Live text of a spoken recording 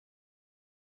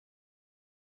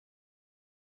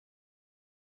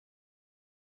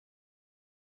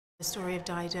The story of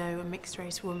Dido, a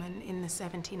mixed-race woman in the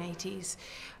 1780s.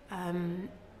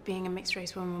 Being a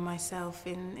mixed-race woman myself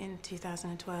in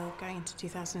 2012, going into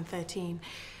 2013,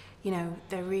 you know,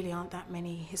 there really aren't that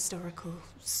many historical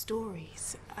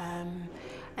stories.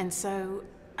 And so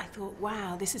I thought,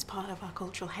 wow, this is part of our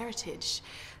cultural heritage,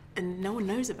 and no one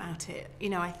knows about it. You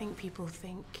know, I think people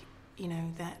think, you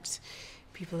know, that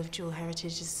people of dual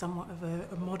heritage is somewhat of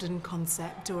a modern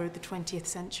concept or the 20th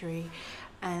century,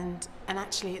 and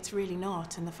actually it's really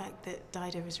not. And the fact that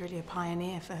Dido was really a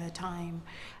pioneer for her time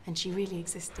and she really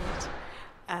existed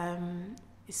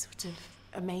is sort of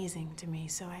amazing to me.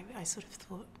 So I sort of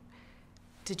thought,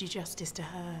 to do justice to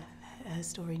her, her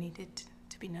story needed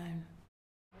to be known.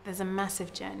 There's a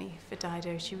massive journey for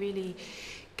Dido. She really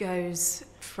goes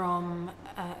from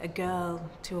a girl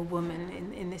to a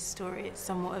woman in this story. It's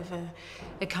somewhat of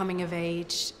a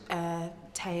coming-of-age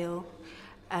tale.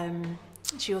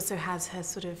 She also has her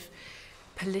sort of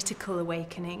political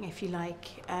awakening, if you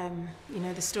like. You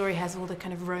know, the story has all the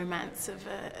kind of romance of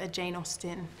a Jane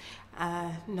Austen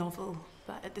novel,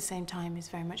 but at the same time is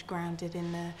very much grounded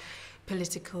in the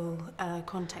political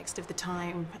context of the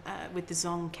time with the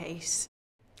Zong case.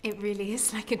 It really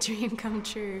is like a dream come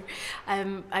true.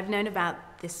 I've known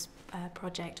about this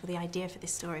project, or the idea for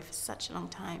this story, for such a long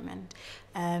time,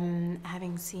 and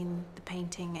having seen the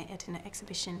painting at an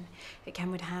exhibition at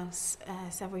Kenwood House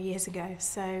several years ago,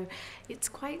 so it's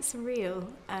quite surreal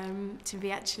to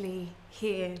be actually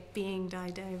here being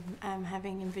Dido,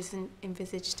 having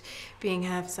envisaged being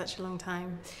her for such a long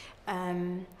time.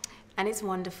 And it's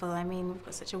wonderful. I mean, we've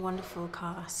got such a wonderful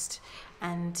cast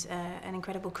and an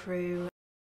incredible crew,